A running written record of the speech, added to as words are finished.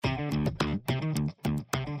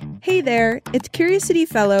Hey there, it's Curious City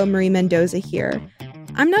fellow Marie Mendoza here.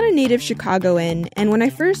 I'm not a native Chicagoan, and when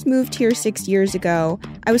I first moved here 6 years ago,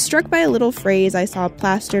 I was struck by a little phrase I saw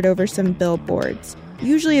plastered over some billboards,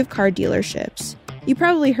 usually of car dealerships. You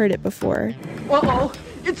probably heard it before. Uh-oh,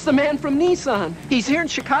 it's the man from Nissan. He's here in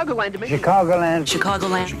Chicagoland to make... Chicagoland.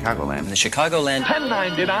 Chicagoland. Chicagoland. The Chicagoland.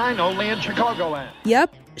 $10.99 only in Chicagoland.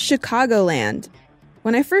 Yep, Chicagoland.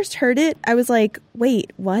 When I first heard it, I was like,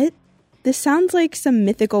 wait, what? This sounds like some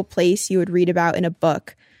mythical place you would read about in a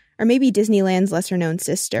book, or maybe Disneyland's lesser-known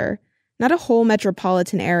sister, not a whole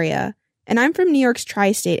metropolitan area. And I'm from New York's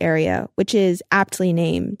tri-state area, which is aptly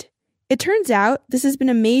named. It turns out this has been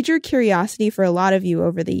a major curiosity for a lot of you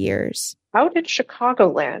over the years. How did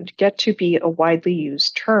Chicagoland get to be a widely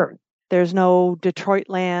used term? There's no Detroit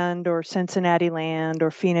land or Cincinnati land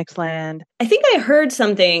or Phoenix land. I think I heard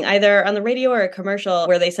something either on the radio or a commercial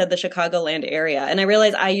where they said the Chicagoland area. And I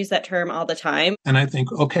realized I use that term all the time. And I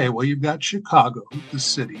think, okay, well, you've got Chicago, the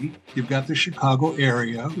city. You've got the Chicago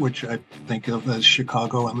area, which I think of as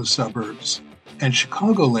Chicago and the suburbs. And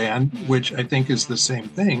Chicagoland, which I think is the same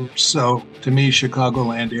thing. So to me,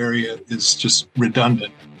 Chicagoland area is just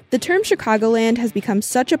redundant. The term Chicagoland has become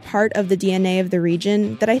such a part of the DNA of the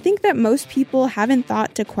region that I think that most people haven't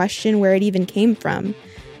thought to question where it even came from.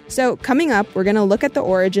 So coming up, we're going to look at the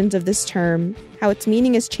origins of this term, how its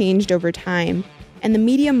meaning has changed over time, and the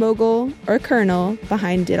media mogul or colonel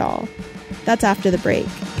behind it all. That's after the break.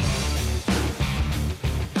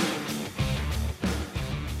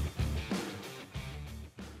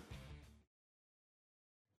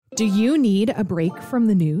 Do you need a break from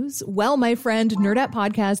the news? Well, my friend, Nerdette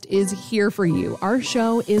Podcast is here for you. Our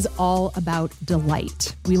show is all about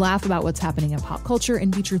delight. We laugh about what's happening in pop culture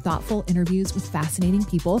and feature thoughtful interviews with fascinating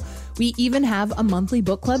people. We even have a monthly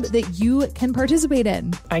book club that you can participate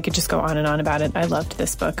in. I could just go on and on about it. I loved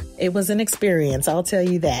this book. It was an experience, I'll tell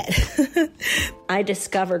you that. I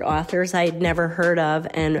discovered authors I had never heard of,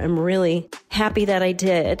 and I'm really happy that I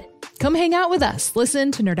did. Come hang out with us.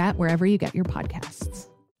 Listen to Nerdette wherever you get your podcasts.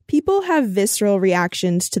 People have visceral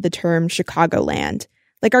reactions to the term Chicagoland,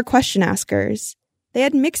 like our question askers. They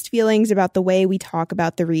had mixed feelings about the way we talk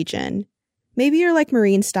about the region. Maybe you're like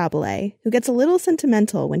Maureen Stabile, who gets a little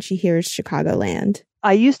sentimental when she hears Chicagoland.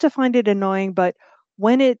 I used to find it annoying, but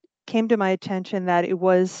when it came to my attention that it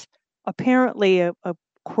was apparently a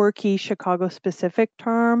quirky Chicago-specific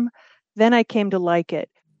term, then I came to like it.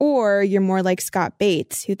 Or you're more like Scott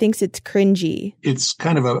Bates, who thinks it's cringy. It's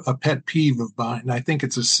kind of a pet peeve of mine. I think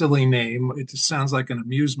it's a silly name. It just sounds like an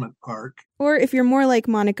amusement park. Or if you're more like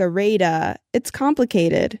Monica Rada, it's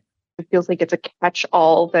complicated. It feels like it's a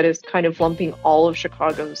catch-all that is kind of lumping all of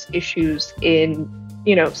Chicago's issues in,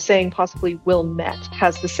 saying possibly Wilmette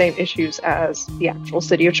has the same issues as the actual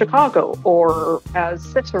city of Chicago or as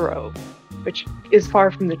Cicero, which is far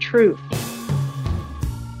from the truth.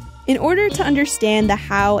 In order to understand the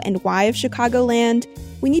how and why of Chicagoland,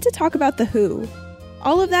 we need to talk about the who.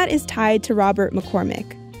 All of that is tied to Robert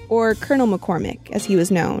McCormick, or Colonel McCormick, as he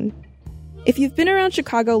was known. If you've been around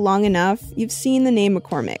Chicago long enough, you've seen the name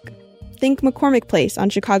McCormick. Think McCormick Place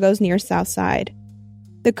on Chicago's near South Side.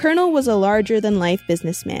 The Colonel was a larger-than-life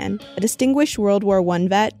businessman, a distinguished World War I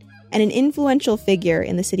vet, and an influential figure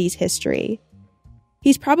in the city's history.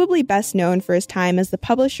 He's probably best known for his time as the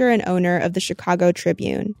publisher and owner of the Chicago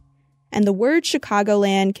Tribune. And the word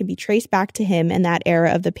Chicagoland can be traced back to him and that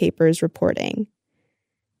era of the paper's reporting.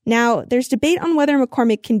 Now, there's debate on whether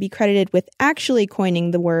McCormick can be credited with actually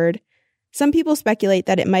coining the word. Some people speculate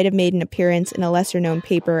that it might have made an appearance in a lesser-known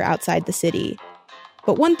paper outside the city.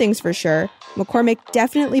 But one thing's for sure, McCormick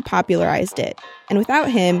definitely popularized it, and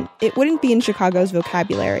without him, it wouldn't be in Chicago's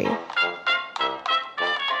vocabulary.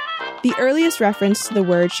 The earliest reference to the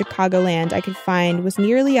word Chicagoland I could find was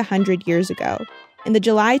nearly 100 years ago, in the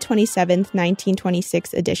July 27,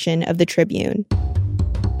 1926 edition of the Tribune.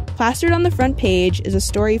 Plastered on the front page is a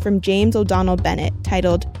story from James O'Donnell Bennett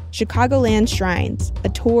titled Chicagoland Shrines, A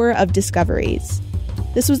Tour of Discoveries.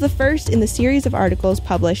 This was the first in the series of articles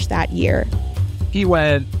published that year. He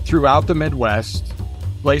went throughout the Midwest,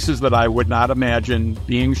 places that I would not imagine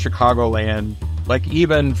being Chicagoland, like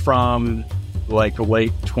even from like the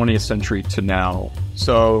late 20th century to now.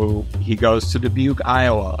 So he goes to Dubuque,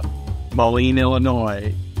 Iowa, Moline,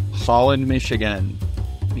 Illinois, Holland, Michigan.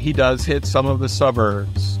 He does hit some of the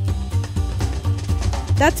suburbs.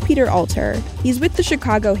 That's Peter Alter. He's with the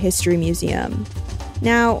Chicago History Museum.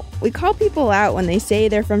 Now, we call people out when they say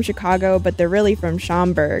they're from Chicago, but they're really from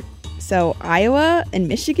Schaumburg. So Iowa and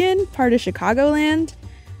Michigan, part of Chicagoland?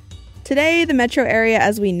 Today, the metro area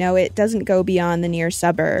as we know it doesn't go beyond the near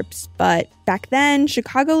suburbs, but back then,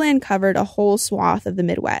 Chicagoland covered a whole swath of the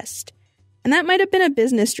Midwest. And that might have been a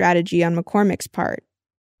business strategy on McCormick's part.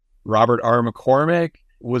 Robert R. McCormick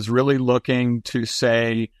was really looking to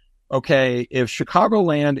say, okay, if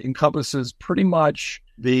Chicagoland encompasses pretty much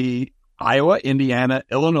the Iowa, Indiana,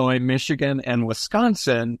 Illinois, Michigan, and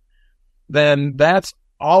Wisconsin, then that's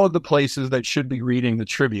all of the places that should be reading the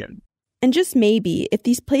Tribune. And just maybe, if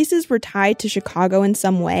these places were tied to Chicago in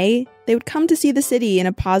some way, they would come to see the city in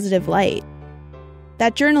a positive light.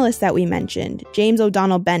 That journalist that we mentioned, James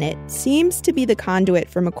O'Donnell Bennett, seems to be the conduit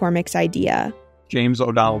for McCormick's idea. James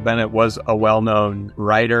O'Donnell Bennett was a well-known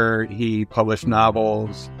writer. He published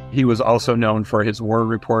novels. He was also known for his war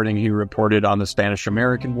reporting. He reported on the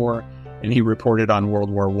Spanish-American War, and he reported on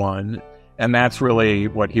World War I. And that's really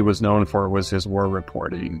what he was known for, was his war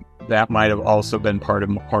reporting. That might have also been part of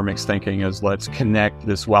McCormick's thinking, is let's connect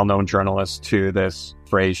this well-known journalist to this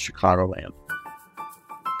phrase, Chicagoland.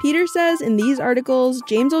 Peter says in these articles,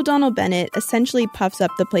 James O'Donnell Bennett essentially puffs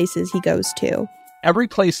up the places he goes to. Every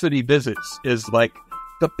place that he visits is like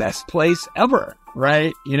the best place ever,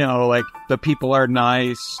 right? You know, like the people are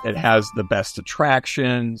nice. It has the best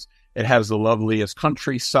attractions. It has the loveliest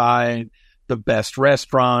countryside, the best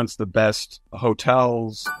restaurants, the best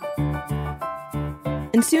hotels.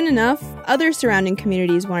 And soon enough, other surrounding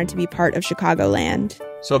communities wanted to be part of Chicagoland.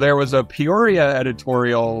 So there was a Peoria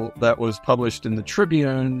editorial that was published in the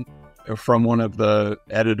Tribune from one of the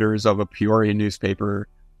editors of a Peoria newspaper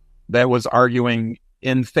that was arguing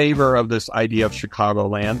in favor of this idea of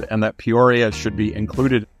Chicagoland and that Peoria should be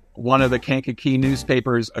included. One of the Kankakee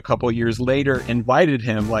newspapers a couple years later invited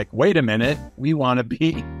him, like, wait a minute, we want to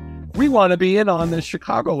be in on this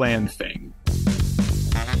Chicagoland thing.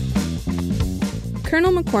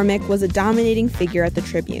 Colonel McCormick was a dominating figure at the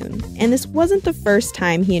Tribune, and this wasn't the first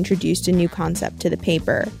time he introduced a new concept to the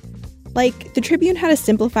paper. Like, the Tribune had a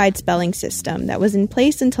simplified spelling system that was in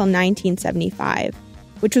place until 1975,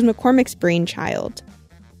 which was McCormick's brainchild.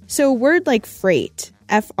 So a word like freight,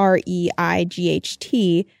 F-R-E-I-G-H-T,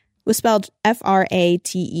 was spelled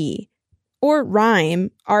F-R-A-T-E, or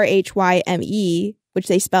rhyme, R-H-Y-M-E, which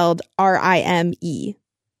they spelled R-I-M-E.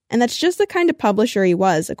 And that's just the kind of publisher he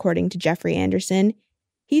was, according to Jeffrey Anderson.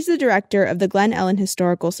 He's the director of the Glen Ellen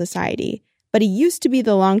Historical Society, but he used to be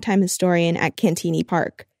the longtime historian at Cantini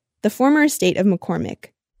Park, the former estate of McCormick.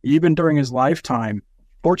 Even during his lifetime,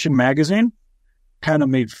 Fortune magazine kind of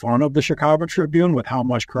made fun of the Chicago Tribune with how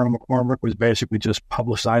much Colonel McCormick was basically just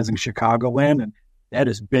publicizing Chicagoland. And that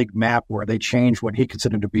is big map where they changed what he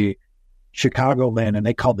considered to be Chicagoland, and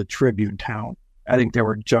they called the Tribune town. I think they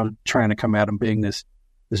were just trying to come at him being this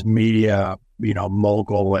media,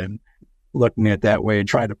 mogul, and looking at it that way and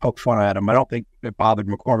trying to poke fun at him. I don't think it bothered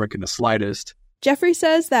McCormick in the slightest. Jeffrey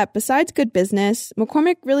says that besides good business,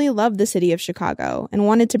 McCormick really loved the city of Chicago and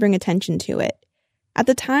wanted to bring attention to it. At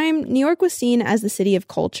the time, New York was seen as the city of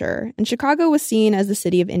culture, and Chicago was seen as the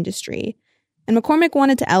city of industry. And McCormick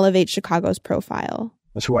wanted to elevate Chicago's profile.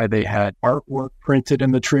 That's why they had artwork printed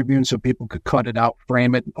in the Tribune so people could cut it out,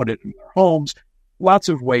 frame it, and put it in their homes. Lots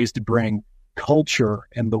of ways to bring culture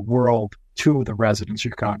and the world to the residents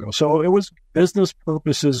of Chicago. So it was business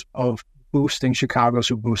purposes of boosting Chicago,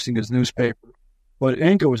 so boosting his newspaper. But I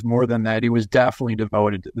think it was more than that. He was definitely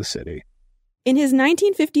devoted to the city. In his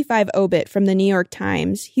 1955 obit from the New York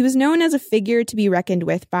Times, he was known as a figure to be reckoned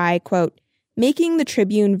with by, quote, making the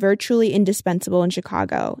Tribune virtually indispensable in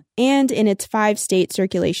Chicago and in its 5-state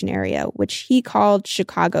circulation area, which he called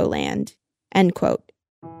Chicagoland, end quote.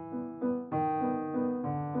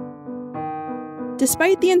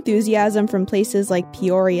 Despite the enthusiasm from places like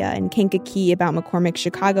Peoria and Kankakee about McCormick's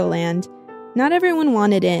Chicagoland, not everyone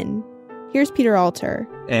wanted in. Here's Peter Alter.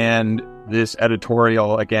 And this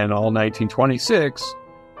editorial, again, all 1926,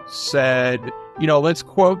 said, let's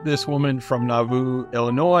quote this woman from Nauvoo,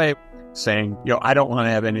 Illinois, saying, I don't want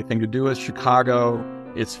to have anything to do with Chicago.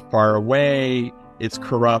 It's far away, it's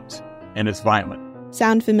corrupt, and it's violent.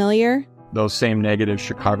 Sound familiar? Those same negative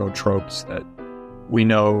Chicago tropes that we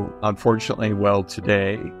know, unfortunately, well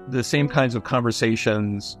today. The same kinds of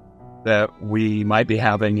conversations that we might be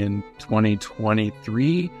having in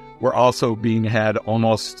 2023 were also being had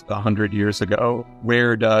almost 100 years ago.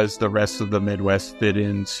 Where does the rest of the Midwest fit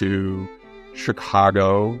into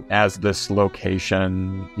Chicago as this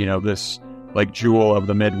location, this like jewel of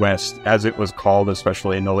the Midwest, as it was called,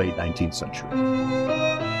 especially in the late 19th century?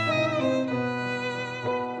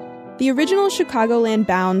 The original Chicagoland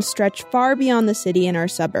bounds stretch far beyond the city and our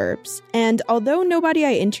suburbs, and although nobody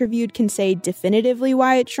I interviewed can say definitively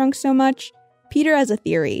why it shrunk so much, Peter has a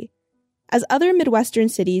theory. As other Midwestern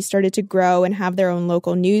cities started to grow and have their own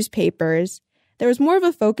local newspapers, there was more of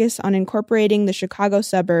a focus on incorporating the Chicago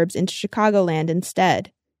suburbs into Chicagoland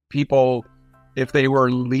instead. People if they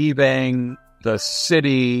were leaving the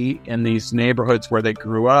city in these neighborhoods where they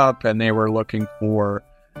grew up and they were looking for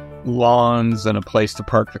lawns and a place to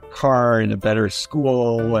park the car and a better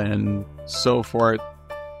school and so forth,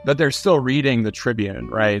 but they're still reading the Tribune,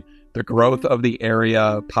 right? The growth of the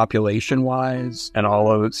area population-wise and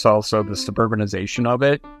all of it's also the suburbanization of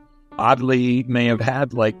it oddly may have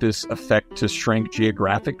had like this effect to shrink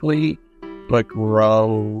geographically but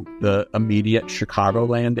grow the immediate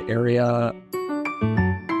Chicagoland area.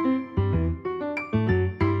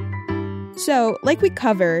 So, like we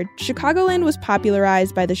covered, Chicagoland was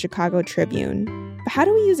popularized by the Chicago Tribune. But how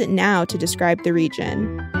do we use it now to describe the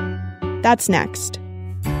region? That's next.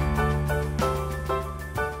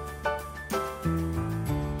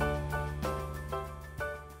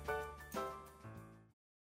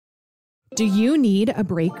 Do you need a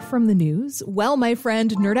break from the news? Well, my friend,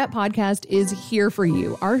 Nerdette Podcast is here for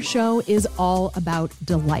you. Our show is all about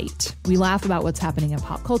delight. We laugh about what's happening in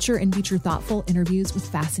pop culture and feature thoughtful interviews with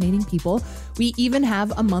fascinating people. We even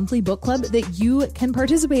have a monthly book club that you can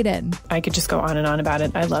participate in. I could just go on and on about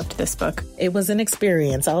it. I loved this book. It was an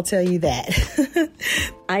experience, I'll tell you that.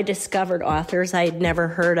 I discovered authors I had never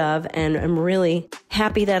heard of, and I'm really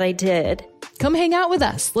happy that I did. Come hang out with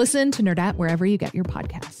us. Listen to Nerdette wherever you get your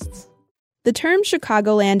podcasts. The term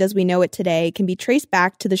Chicagoland as we know it today can be traced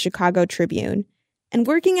back to the Chicago Tribune. And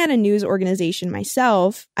working at a news organization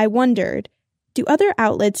myself, I wondered, do other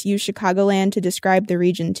outlets use Chicagoland to describe the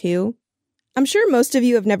region too? I'm sure most of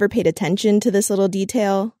you have never paid attention to this little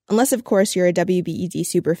detail, unless of course you're a WBEZ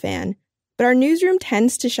superfan. But our newsroom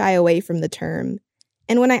tends to shy away from the term.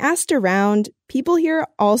 And when I asked around, people here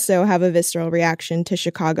also have a visceral reaction to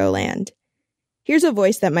Chicagoland. Here's a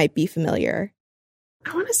voice that might be familiar.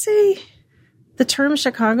 I want to say the term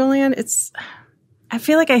Chicagoland, I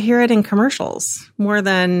feel like I hear it in commercials more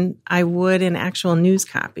than I would in actual news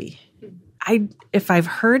copy. If I've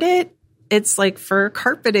heard it, it's like for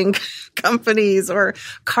carpeting companies or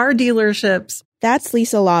car dealerships. That's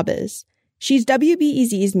Lisa Labas. She's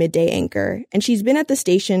WBEZ's midday anchor, and she's been at the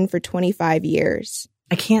station for 25 years.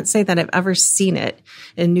 I can't say that I've ever seen it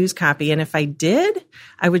in news copy, and if I did,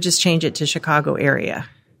 I would just change it to Chicago area.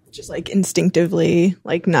 Just like instinctively,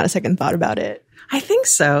 like not a second thought about it. I think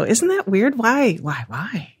so. Isn't that weird? Why?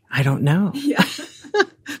 I don't know. Yeah.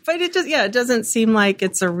 But it doesn't seem like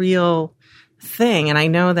it's a real thing. And I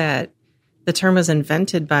know that the term was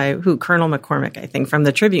invented by Colonel McCormick, I think, from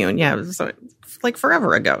the Tribune. Yeah, it was like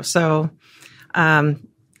forever ago. So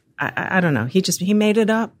I don't know. He made it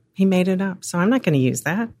up. So I'm not going to use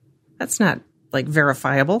that. That's not like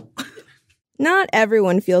verifiable. Not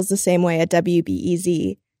everyone feels the same way at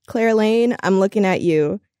WBEZ. Claire Lane, I'm looking at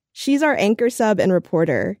you. She's our anchor sub and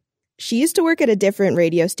reporter. She used to work at a different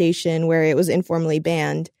radio station where it was informally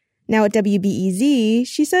banned. Now at WBEZ,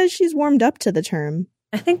 she says she's warmed up to the term.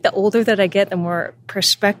 I think the older that I get, the more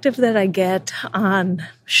perspective that I get on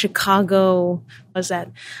Chicago was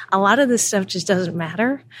that a lot of this stuff just doesn't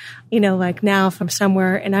matter. You know, like now if I'm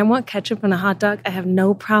somewhere and I want ketchup on a hot dog, I have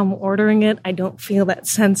no problem ordering it. I don't feel that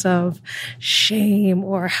sense of shame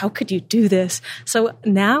or how could you do this? So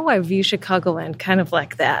now I view Chicagoland kind of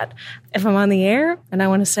like that. If I'm on the air and I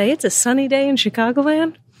want to say it's a sunny day in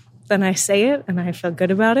Chicagoland, then I say it and I feel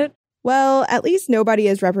good about it. Well, at least nobody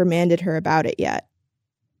has reprimanded her about it yet.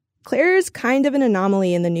 Claire is kind of an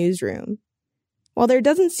anomaly in the newsroom. While there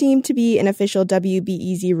doesn't seem to be an official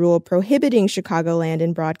WBEZ rule prohibiting Chicagoland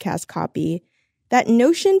in broadcast copy, that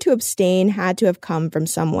notion to abstain had to have come from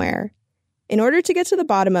somewhere. In order to get to the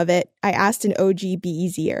bottom of it, I asked an OG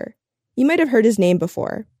BEZer. You might have heard his name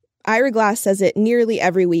before. Ira Glass says it nearly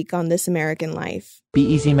every week on This American Life.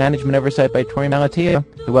 BEZ Management Oversight by Tori Malatia,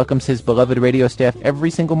 who welcomes his beloved radio staff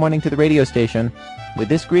every single morning to the radio station with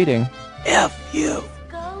this greeting. F you.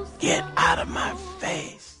 Get out of my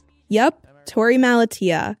face. Yup, Tori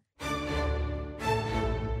Malatia.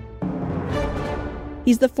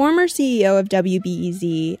 He's the former CEO of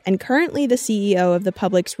WBEZ and currently the CEO of the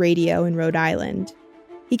Public's Radio in Rhode Island.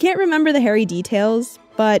 He can't remember the hairy details,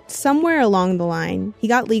 but somewhere along the line, he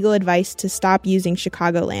got legal advice to stop using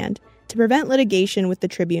Chicagoland to prevent litigation with the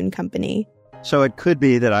Tribune Company. So it could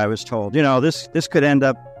be that I was told, this could end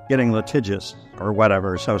up getting litigious or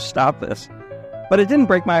whatever, so stop this. But it didn't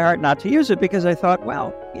break my heart not to use it because I thought,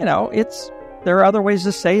 well, there are other ways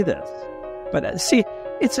to say this. But see,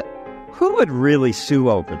 who would really sue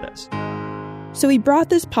over this? So he brought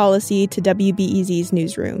this policy to WBEZ's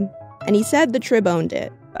newsroom, and he said the Trib owned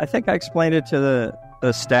it. I think I explained it to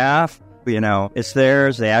the staff. It's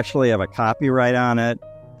theirs. They actually have a copyright on it.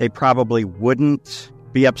 They probably wouldn't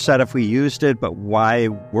be upset if we used it, but why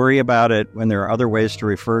worry about it when there are other ways to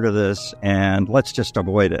refer to this? And let's just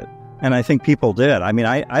avoid it. And I think people did. I mean,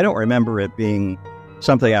 I don't remember it being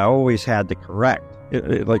something I always had to correct.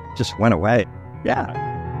 It like just went away. Yeah.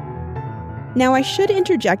 Now, I should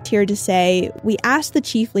interject here to say we asked the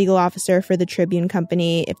chief legal officer for the Tribune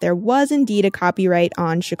Company if there was indeed a copyright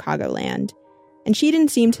on Chicagoland, and she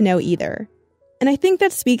didn't seem to know either. And I think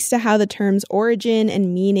that speaks to how the term's origin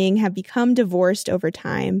and meaning have become divorced over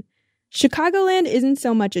time. Chicagoland isn't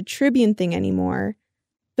so much a Tribune thing anymore,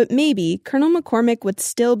 but maybe Colonel McCormick would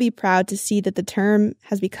still be proud to see that the term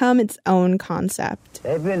has become its own concept.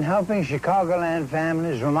 They've been helping Chicagoland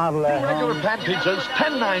families remodel their Regular homes. pan pizzas,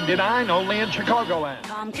 $10.99 only in Chicagoland.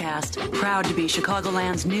 Comcast, proud to be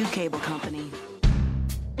Chicagoland's new cable company.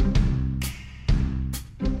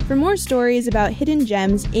 For more stories about hidden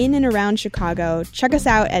gems in and around Chicago, check us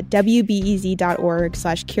out at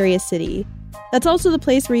wbez.org/Curious City. That's also the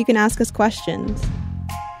place where you can ask us questions.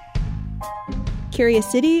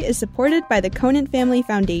 Curious City is supported by the Conant Family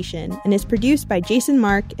Foundation and is produced by Jason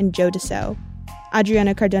Mark and Joe Deso.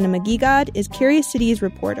 Adriana Cardona-McGeegod is Curious City's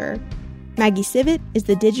reporter. Maggie Sivit is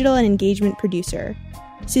the digital and engagement producer.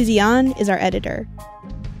 Susie An is our editor.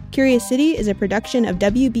 Curious City is a production of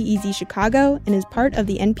WBEZ Chicago and is part of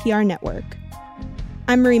the NPR network.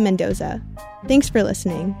 I'm Marie Mendoza. Thanks for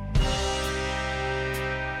listening.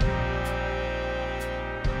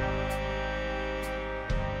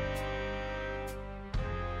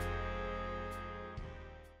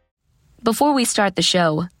 Before we start the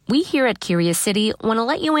show, we here at Curious City want to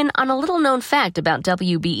let you in on a little-known fact about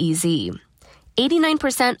WBEZ.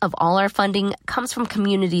 89% of all our funding comes from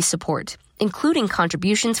community support, including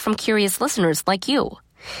contributions from curious listeners like you.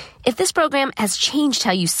 If this program has changed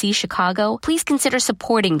how you see Chicago, please consider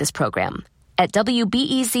supporting this program at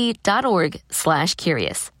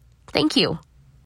wbez.org/curious. Thank you.